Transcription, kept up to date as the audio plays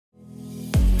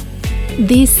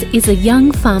This is a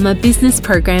Young Farmer Business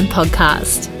Program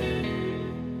podcast.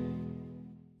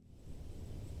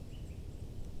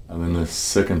 And then the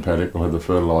second paddock will have the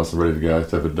fertiliser ready to go,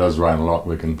 so if it does rain a lot,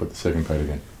 we can put the second paddock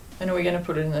in. And are we going to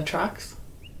put it in the trucks?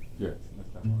 Yeah.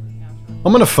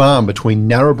 I'm on a farm between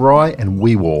Narrabri and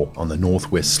Weewar on the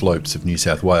northwest slopes of New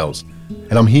South Wales,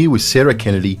 and I'm here with Sarah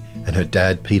Kennedy and her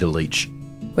dad Peter Leach.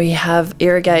 We have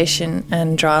irrigation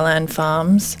and dryland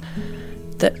farms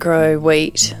that grow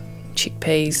wheat,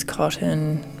 chickpeas,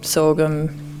 cotton,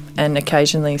 sorghum, and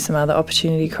occasionally some other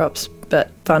opportunity crops, but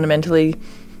fundamentally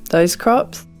those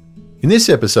crops. In this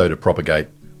episode of Propagate,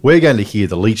 we're going to hear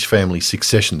the Leach family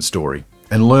succession story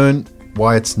and learn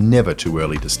why it's never too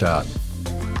early to start.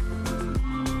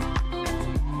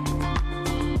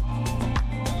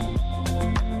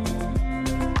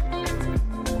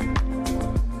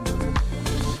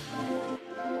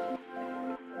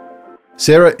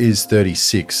 Sarah is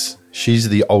 36. She's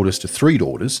the oldest of three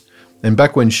daughters, and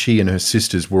back when she and her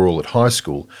sisters were all at high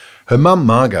school, her mum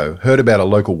Margot heard about a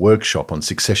local workshop on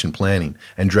succession planning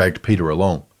and dragged Peter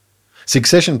along.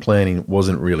 Succession planning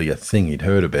wasn't really a thing he'd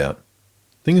heard about.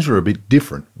 Things were a bit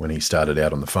different when he started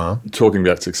out on the farm. Talking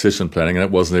about succession planning, and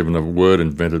it wasn't even a word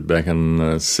invented back in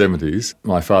the 70s.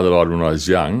 My father died when I was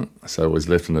young, so it was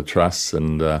left in the trusts,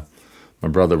 and my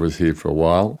brother was here for a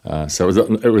while. So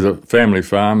it was a family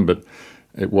farm, but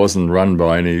it wasn't run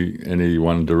by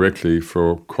anyone directly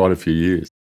for quite a few years.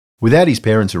 Without his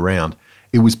parents around,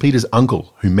 it was Peter's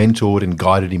uncle who mentored and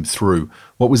guided him through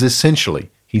what was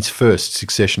essentially his first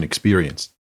succession experience.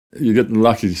 You get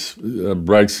lucky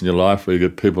breaks in your life where you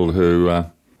get people who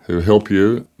help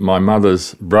you. My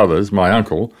mother's brothers, my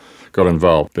uncle, got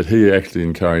involved, but he actually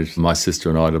encouraged my sister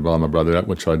and I to buy my brother out,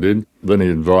 which I did. Then he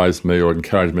advised me or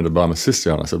encouraged me to buy my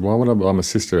sister out. I said, why would I buy my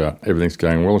sister out? Everything's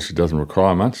going well, she doesn't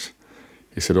require much.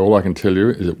 He said, all I can tell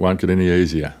you is it won't get any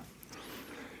easier.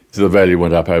 So the value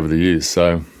went up over the years,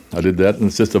 so I did that and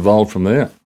it's just evolved from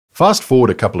there. Fast forward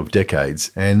a couple of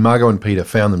decades and Margot and Peter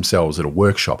found themselves at a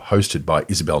workshop hosted by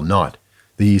Isabel Knight,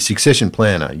 the succession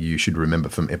planner you should remember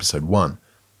from episode 1.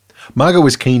 Margot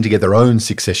was keen to get their own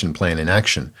succession plan in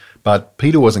action, but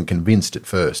Peter wasn't convinced at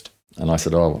first. And I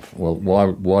said, oh, well, why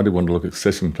do you want to look at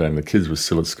succession planning? The kids were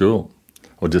still at school,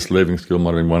 or just leaving school,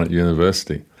 might have been one at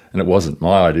university. And it wasn't.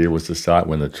 My idea was to start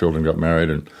when the children got married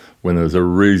and when there was a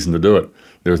reason to do it.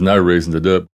 There was no reason to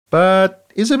do it. But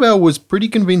Isabel was pretty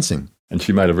convincing. And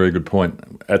she made a very good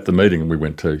point at the meeting we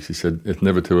went to. She said, it's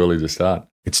never too early to start.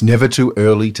 It's never too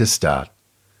early to start.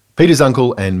 Peter's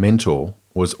uncle and mentor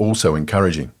was also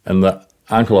encouraging. And the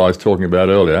uncle I was talking about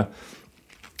earlier,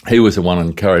 he was the one who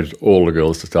encouraged all the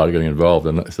girls to start getting involved.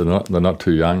 And so they're not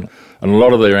too young. And a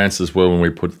lot of their answers were when we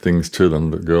put things to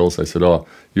them, the girls, they said, oh,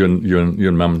 you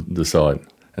and mum decide.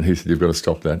 And he said, you've got to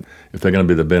stop that. If they're going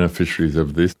to be the beneficiaries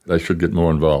of this, they should get more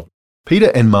involved.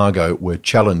 Peter and Margot were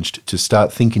challenged to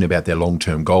start thinking about their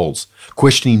long-term goals,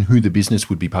 questioning who the business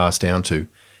would be passed down to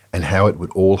and how it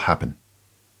would all happen.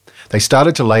 They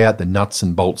started to lay out the nuts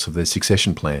and bolts of their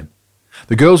succession plan.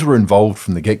 The girls were involved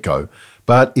from the get-go,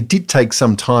 but it did take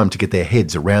some time to get their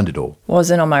heads around it all.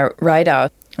 Wasn't on my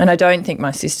radar, and I don't think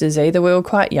my sisters either. We were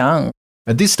quite young.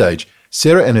 At this stage,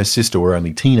 Sarah and her sister were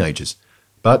only teenagers,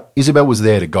 but Isabel was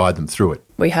there to guide them through it.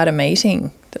 We had a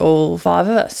meeting, all five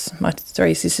of us, my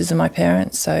three sisters and my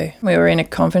parents. So we were in a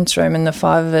conference room and the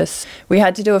five of us, we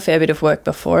had to do a fair bit of work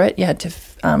before it. You had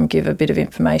to give a bit of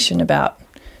information about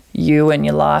you and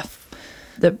your life.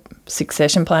 The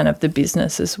succession plan of the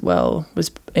business as well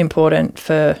was important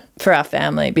for our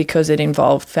family because it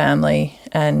involved family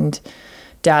and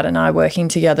Dad and I working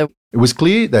together. It was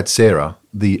clear that Sarah,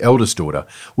 the eldest daughter,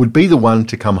 would be the one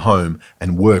to come home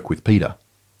and work with Peter.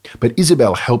 But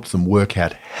Isabel helped them work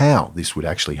out how this would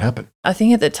actually happen. I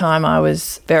think at the time I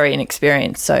was very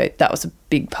inexperienced, so that was a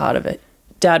big part of it.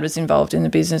 Dad was involved in the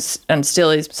business and still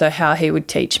is, so how he would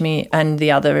teach me and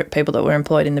the other people that were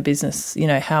employed in the business,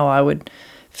 how I would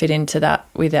fit into that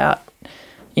without,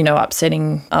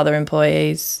 upsetting other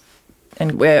employees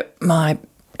and where my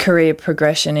career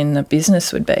progression in the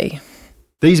business would be.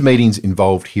 These meetings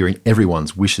involved hearing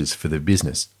everyone's wishes for their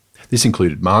business. This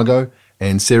included Margot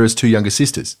and Sarah's two younger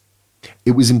sisters.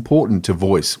 It was important to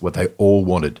voice what they all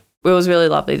wanted. It was really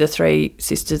lovely. The three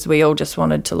sisters, we all just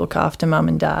wanted to look after Mum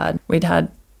and Dad. We'd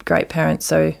had great parents,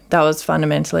 so that was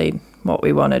fundamentally what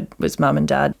we wanted, was Mum and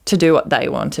Dad to do what they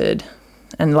wanted.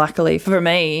 And luckily for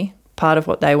me, part of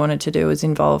what they wanted to do was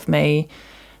involve me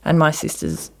and my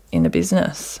sisters in the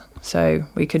business, so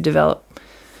we could develop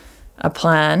a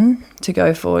plan to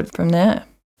go forward from there.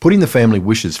 Putting the family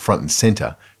wishes front and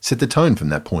centre set the tone from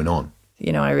that point on.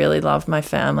 I really love my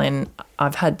family, and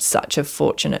I've had such a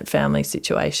fortunate family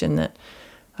situation that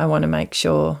I want to make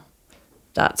sure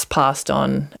that's passed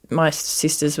on. My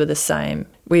sisters were the same.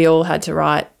 We all had to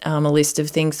write a list of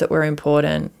things that were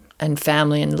important, and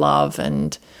family and love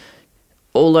and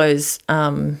all those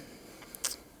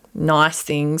nice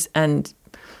things, and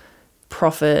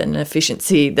profit and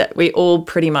efficiency, that we all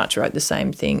pretty much wrote the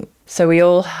same thing. So we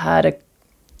all had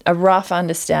a rough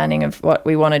understanding of what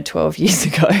we wanted 12 years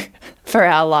ago for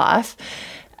our life,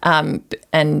 and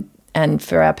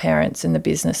for our parents and the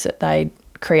business that they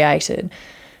created.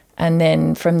 And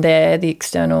then from there, the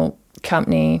external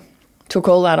company took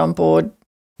all that on board.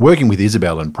 Working with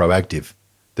Isabel and Proactive,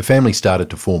 the family started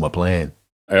to form a plan.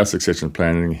 Our succession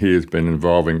planning here has been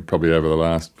evolving probably over the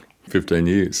last 15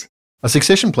 years. A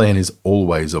succession plan is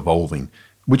always evolving,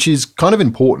 which is kind of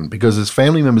important because as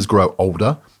family members grow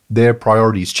older, their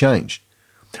priorities change.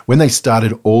 When they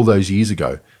started all those years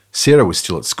ago, Sarah was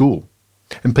still at school,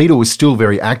 and Peter was still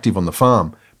very active on the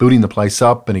farm, building the place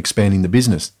up and expanding the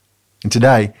business. And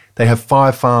today, they have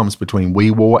 5 farms between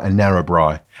Weewaw and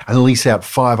Narrabri and lease out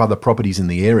 5 other properties in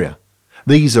the area.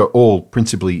 These are all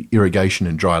principally irrigation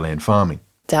and dryland farming.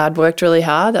 Dad worked really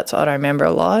hard. That's what I remember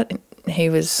a lot. He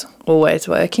was always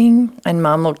working, and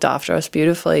Mum looked after us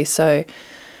beautifully. So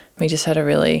we just had a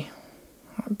really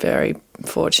very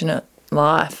fortunate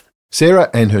life. Sarah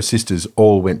and her sisters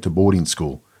all went to boarding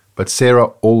school, but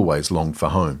Sarah always longed for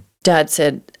home. Dad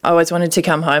said, I always wanted to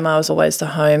come home. I was always the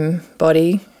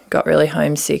homebody, got really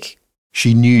homesick.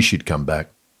 She knew she'd come back,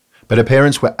 but her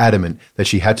parents were adamant that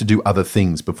she had to do other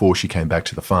things before she came back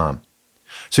to the farm.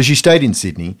 So she stayed in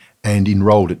Sydney and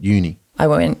enrolled at uni. I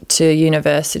went to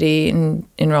university and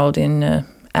enrolled in an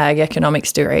ag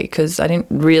economics degree because I didn't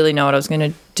really know what I was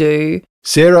going to do.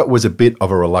 Sarah was a bit of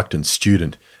a reluctant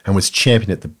student and was champing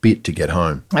at the bit to get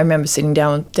home. I remember sitting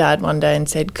down with Dad one day and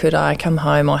said, could I come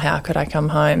home, or how could I come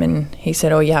home? And he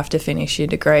said, you have to finish your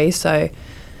degree. So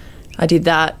I did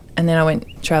that, and then I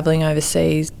went travelling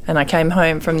overseas, and I came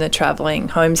home from the travelling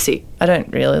homesick. I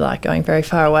don't really like going very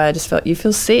far away. I just felt you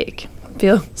feel sick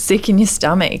in your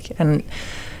stomach, and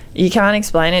you can't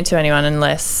explain it to anyone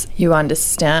unless you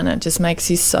understand. It just makes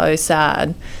you so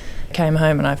sad. I came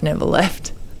home and I've never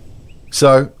left.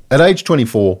 So, at age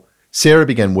 24, Sarah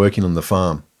began working on the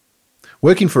farm.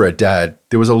 Working for her dad,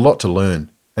 there was a lot to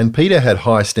learn, and Peter had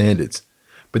high standards,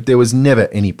 but there was never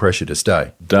any pressure to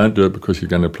stay. Don't do it because you're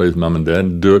going to please mum and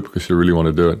dad. Do it because you really want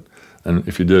to do it. And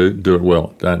if you do it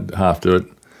well. Don't half do it.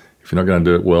 If you're not going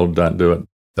to do it well, don't do it.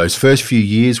 Those first few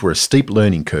years were a steep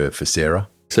learning curve for Sarah.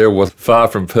 Sarah was far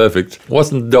from perfect.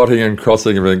 Wasn't dotting and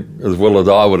crossing everything as well as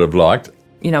I would have liked.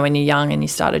 You know, when you're young and you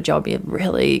start a job, you're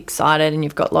really excited and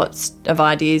you've got lots of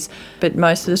ideas, but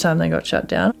most of the time they got shut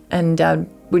down. And Dad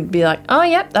would be like,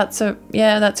 that's a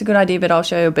good idea, but I'll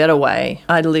show you a better way.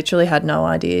 I literally had no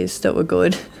ideas that were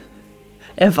good,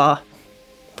 ever.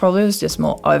 Probably was just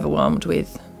more overwhelmed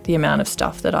with the amount of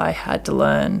stuff that I had to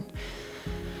learn.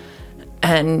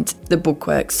 And the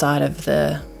bookwork side of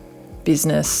the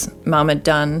business Mum had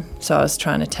done, so I was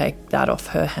trying to take that off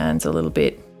her hands a little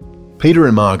bit. Peter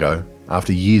and Margot,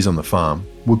 after years on the farm,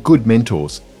 were good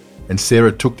mentors, and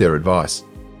Sarah took their advice.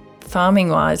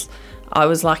 Farming-wise, I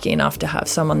was lucky enough to have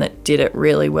someone that did it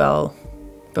really well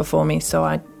before me, so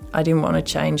I didn't want to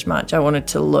change much. I wanted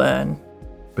to learn.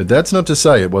 But that's not to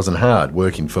say it wasn't hard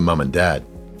working for Mum and Dad.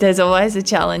 There's always a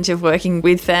challenge of working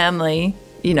with family.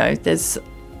 You know, there's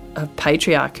a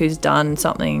patriarch who's done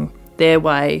something their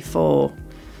way for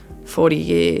 40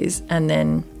 years, and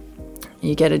then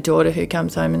you get a daughter who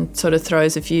comes home and sort of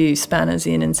throws a few spanners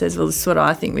in and says, well, this is what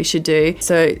I think we should do.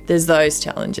 So there's those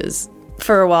challenges.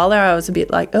 For a while there, I was a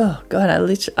bit like, oh, God,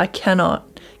 I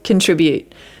cannot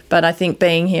contribute. But I think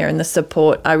being here and the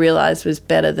support I realised was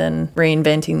better than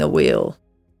reinventing the wheel.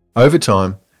 Over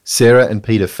time, Sarah and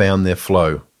Peter found their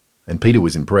flow, and Peter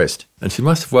was impressed. And she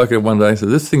must have woken up one day and said,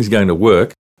 this thing's going to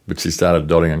work. But she started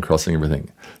dotting and crossing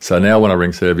everything. So now when I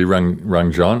ring Sarah, have you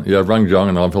rung John? Yeah, I've rung John,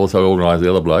 and I've also organised the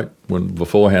other bloke. When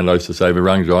beforehand I used to say, have you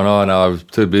rung John? Oh, no, I was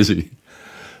too busy.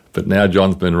 But now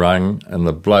John's been rung, and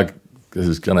the bloke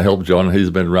who's going to help John, he's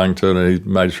been rung too, and he's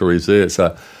made sure he's there.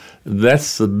 So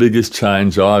that's the biggest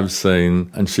change I've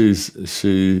seen. And she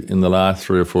in the last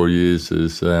 3 or 4 years,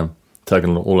 has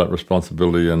taken all that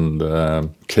responsibility and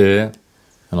care.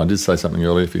 And I did say something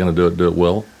earlier, if you're going to do it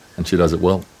well, and she does it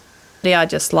well. I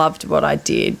just loved what I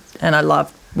did, and I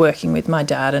loved working with my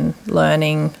dad and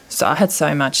learning. So I had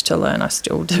so much to learn, I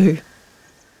still do.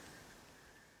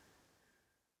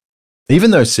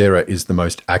 Even though Sarah is the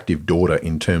most active daughter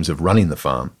in terms of running the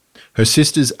farm, her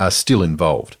sisters are still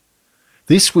involved.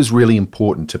 This was really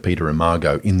important to Peter and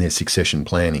Margot in their succession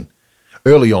planning.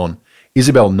 Early on,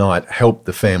 Isabel Knight helped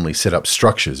the family set up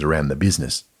structures around the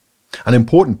business. An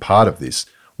important part of this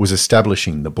was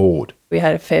establishing the board. We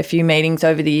had a fair few meetings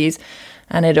over the years,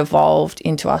 and it evolved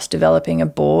into us developing a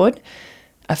board,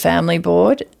 a family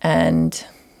board, and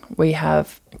we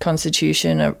have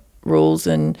constitution, rules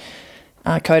and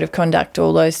code of conduct,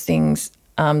 all those things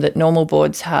that normal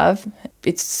boards have.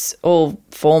 It's all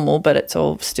formal, but it's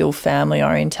all still family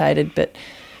orientated, but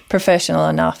professional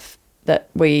enough that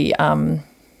we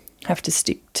have to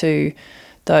stick to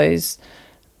those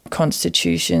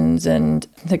constitutions and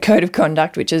the code of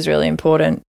conduct, which is really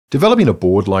important. Developing a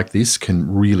board like this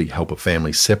can really help a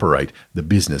family separate the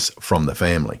business from the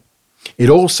family. It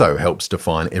also helps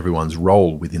define everyone's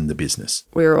role within the business.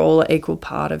 We're all an equal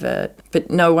part of it, but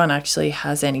no one actually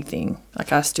has anything.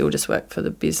 Like, I still just work for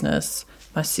the business.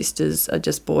 My sisters are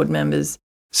just board members.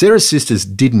 Sarah's sisters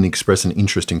didn't express an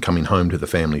interest in coming home to the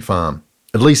family farm,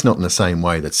 at least not in the same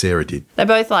way that Sarah did. They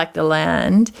both like the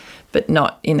land, but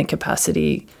not in the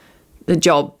capacity, the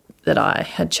job that I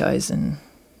had chosen,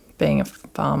 being a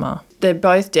farmer. They're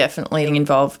both definitely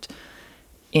involved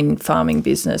in farming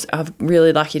business. I'm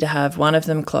really lucky to have one of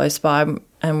them close by,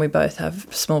 and we both have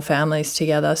small families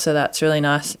together, so that's really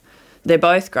nice. They're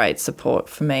both great support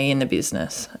for me in the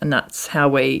business, and that's how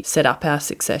we set up our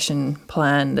succession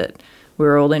plan, that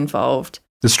we're all involved.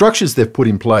 The structures they've put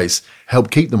in place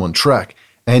help keep them on track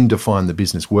and define the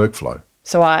business workflow.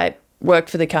 So I work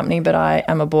for the company, but I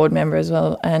am a board member as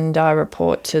well, and I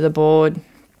report to the board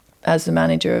as the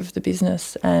manager of the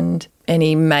business, and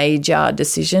any major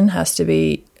decision has to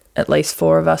be at least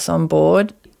 4 of us on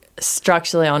board.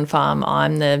 Structurally on farm,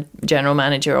 I'm the general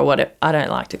manager, or whatever. I don't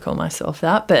like to call myself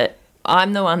that, but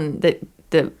I'm the one that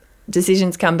the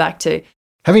decisions come back to.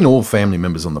 Having all family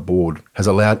members on the board has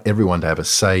allowed everyone to have a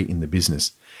say in the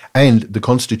business, and the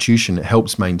Constitution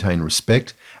helps maintain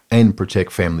respect and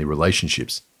protect family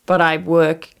relationships. But I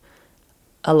work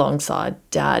alongside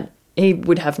Dad. He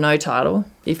would have no title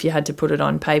if you had to put it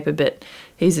on paper, but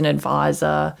he's an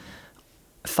advisor,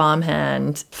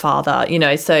 farmhand, father,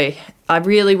 so I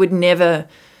really would never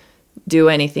do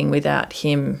anything without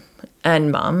him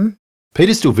and Mum.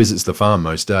 Peter still visits the farm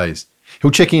most days. He'll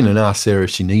check in and ask Sarah if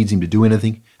she needs him to do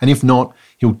anything, and if not,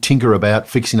 he'll tinker about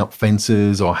fixing up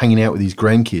fences or hanging out with his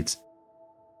grandkids.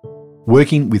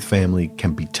 Working with family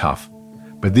can be tough,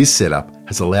 but this setup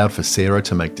has allowed for Sarah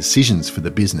to make decisions for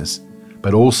the business,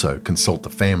 but also consult the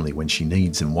family when she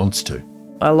needs and wants to.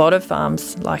 A lot of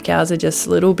farms like ours are just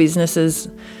little businesses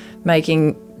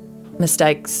making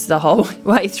mistakes the whole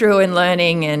way through and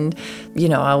learning, and,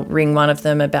 I'll ring one of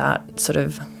them about sort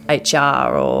of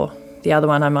HR, or the other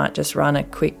one I might just run a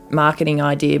quick marketing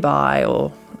idea by,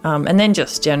 or and then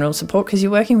just general support, because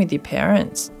you're working with your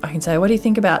parents. I can say, what do you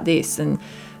think about this? And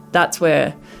that's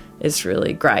where it's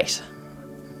really great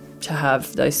to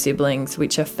have those siblings,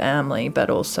 which are family,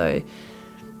 but also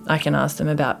I can ask them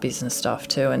about business stuff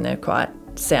too, and they're quite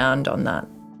sound on that.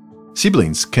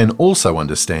 Siblings can also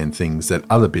understand things that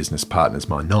other business partners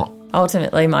might not.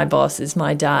 Ultimately, my boss is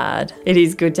my dad. It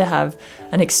is good to have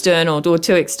an external or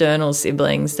 2 external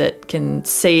siblings that can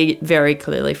see very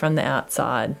clearly from the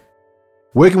outside.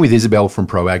 Working with Isabel from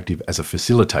Proactive as a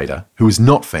facilitator, who is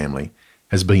not family,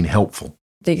 has been helpful.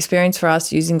 The experience for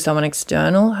us using someone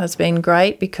external has been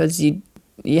great, because you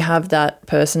have that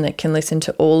person that can listen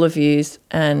to all of yous,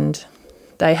 and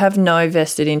they have no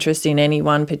vested interest in any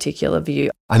one particular view.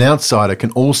 An outsider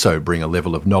can also bring a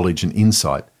level of knowledge and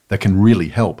insight that can really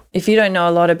help. If you don't know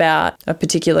a lot about a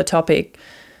particular topic,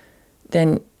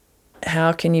 then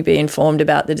how can you be informed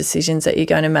about the decisions that you're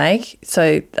going to make?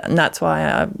 So, and that's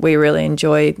why we really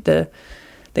enjoy the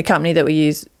company that we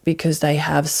use, because they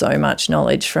have so much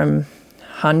knowledge from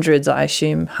hundreds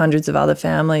of other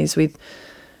families with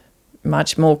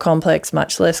much more complex,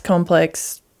 much less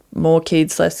complex, more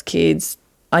kids, less kids.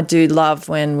 I do love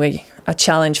when a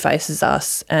challenge faces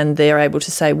us and they're able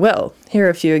to say, well, here are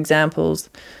a few examples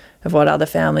of what other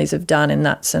families have done in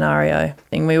that scenario.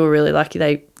 And we were really lucky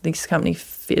this company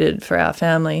fitted for our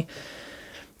family.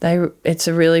 It's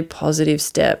a really positive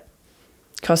step.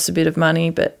 It costs a bit of money,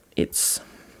 but I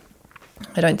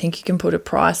don't think you can put a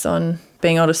price on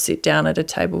being able to sit down at a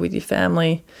table with your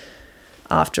family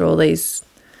after all these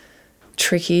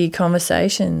tricky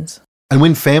conversations. And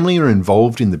when family are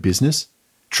involved in the business,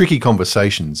 tricky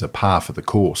conversations are par for the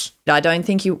course. I don't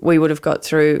think we would have got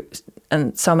through,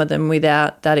 and some of them,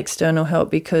 without that external help,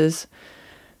 because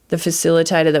the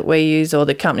facilitator that we use, or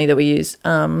the company that we use,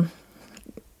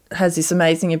 has this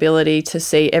amazing ability to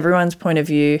see everyone's point of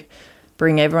view,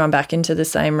 bring everyone back into the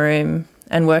same room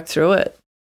and work through it.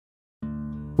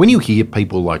 When you hear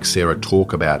people like Sarah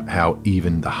talk about how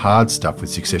even the hard stuff with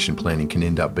succession planning can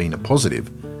end up being a positive,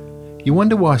 you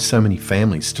wonder why so many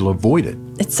families still avoid it.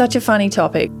 It's such a funny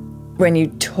topic. when you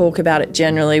talk about it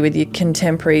generally with your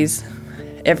contemporaries,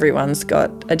 everyone's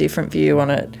got a different view on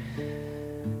it.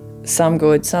 Some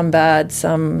good, some bad,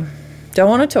 some don't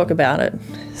want to talk about it.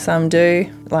 Some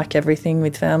do, like everything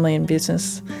with family and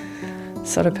business,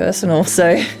 sort of personal.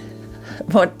 So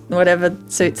whatever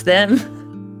suits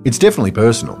them. It's definitely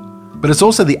personal, but it's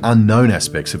also the unknown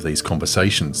aspects of these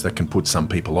conversations that can put some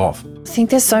people off. I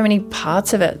think there's so many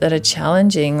parts of it that are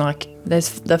challenging, like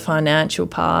there's the financial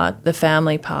part, the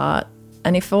family part,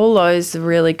 and if all those are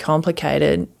really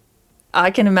complicated,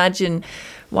 I can imagine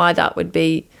why that would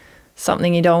be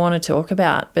something you don't want to talk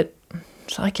about. But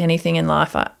it's like anything in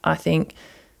life, I think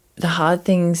the hard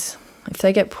things, if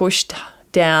they get pushed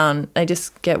down, they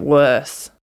just get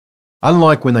worse.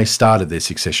 Unlike when they started their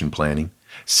succession planning,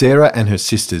 Sarah and her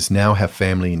sisters now have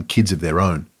family and kids of their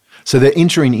own. So they're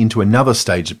entering into another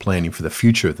stage of planning for the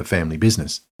future of the family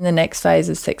business. The next phase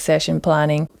of succession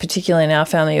planning, particularly in our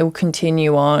family, it will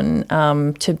continue on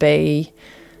to be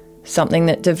something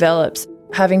that develops.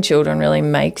 Having children really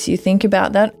makes you think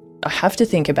about that. I have to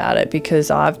think about it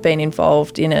because I've been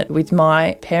involved in it with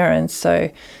my parents, so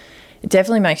it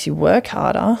definitely makes you work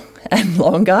harder and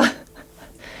longer.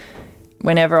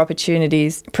 Whenever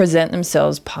opportunities present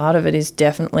themselves, part of it is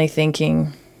definitely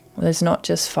thinking, well, there's not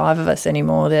just 5 of us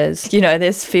anymore. There's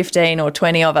 15 or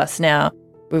 20 of us now.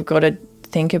 We've got to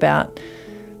think about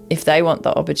if they want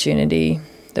the opportunity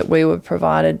that we were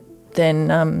provided,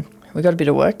 then we've got a bit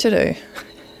of work to do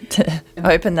to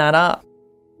open that up.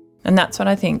 And that's what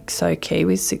I think is so key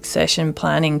with succession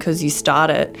planning, because you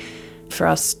start it for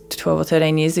us 12 or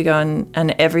 13 years ago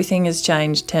and everything has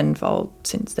changed tenfold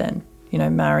since then.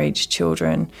 Marriage,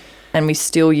 children, and we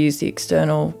still use the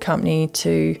external company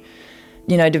to,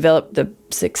 develop the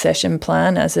succession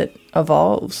plan as it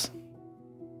evolves.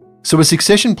 So a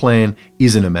succession plan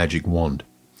isn't a magic wand.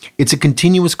 It's a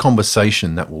continuous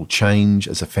conversation that will change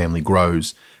as a family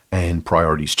grows and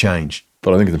priorities change.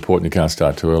 But I think it's important you can't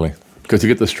start too early, because you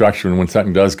get the structure, and when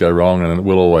something does go wrong, and it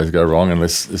will always go wrong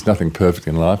unless there's nothing perfect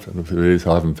in life. If it is,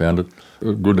 I haven't found it.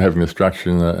 Good having a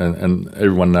structure and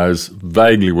everyone knows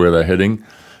vaguely where they're heading,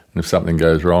 and if something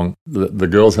goes wrong, the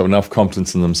girls have enough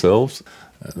confidence in themselves.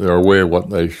 They're aware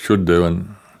what they should do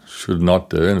and should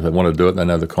not do, and if they want to do it, they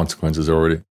know the consequences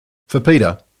already. For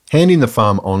Peter, handing the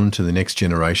farm on to the next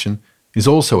generation is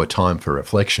also a time for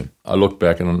reflection. I look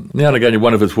back and now and again you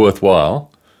wonder if it's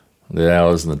worthwhile, the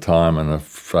hours and the time and the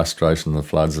frustration, the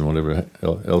floods and whatever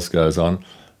else goes on.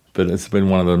 But it's been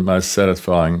one of the most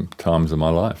satisfying times of my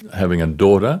life, having a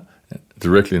daughter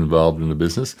directly involved in the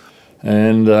business.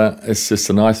 And it's just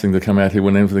a nice thing to come out here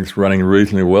when everything's running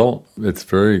reasonably well. It's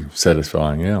very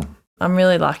satisfying, yeah. I'm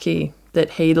really lucky that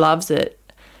he loves it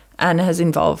and has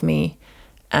involved me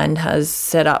and has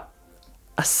set up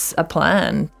a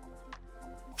plan.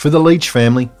 For the Leach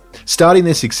family, starting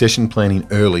their succession planning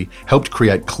early helped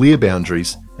create clear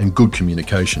boundaries and good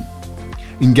communication.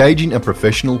 Engaging a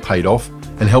professional paid off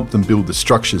and helped them build the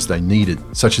structures they needed,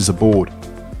 such as a board.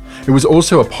 It was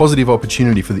also a positive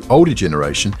opportunity for the older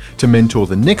generation to mentor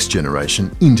the next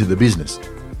generation into the business.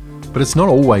 But it's not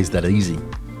always that easy.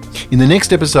 In the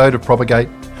next episode of Propagate,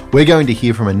 we're going to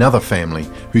hear from another family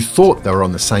who thought they were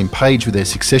on the same page with their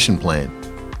succession plan.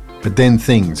 But then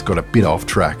things got a bit off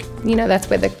track. That's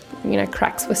where the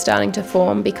cracks were starting to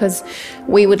form, because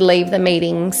we would leave the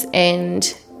meetings and,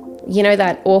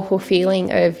 that awful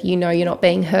feeling of, you're not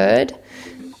being heard.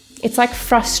 It's like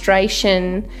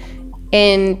frustration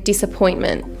and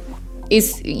disappointment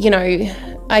is,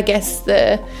 I guess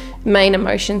the main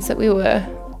emotions that we were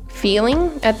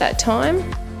feeling at that time.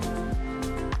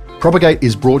 Propagate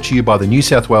is brought to you by the New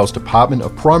South Wales Department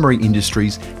of Primary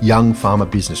Industries Young Farmer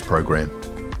Business Program.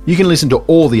 You can listen to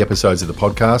all the episodes of the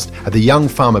podcast at the Young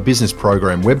Farmer Business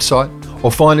Program website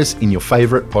or find us in your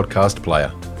favourite podcast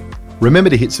player. Remember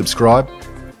to hit subscribe,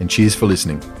 and cheers for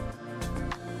listening.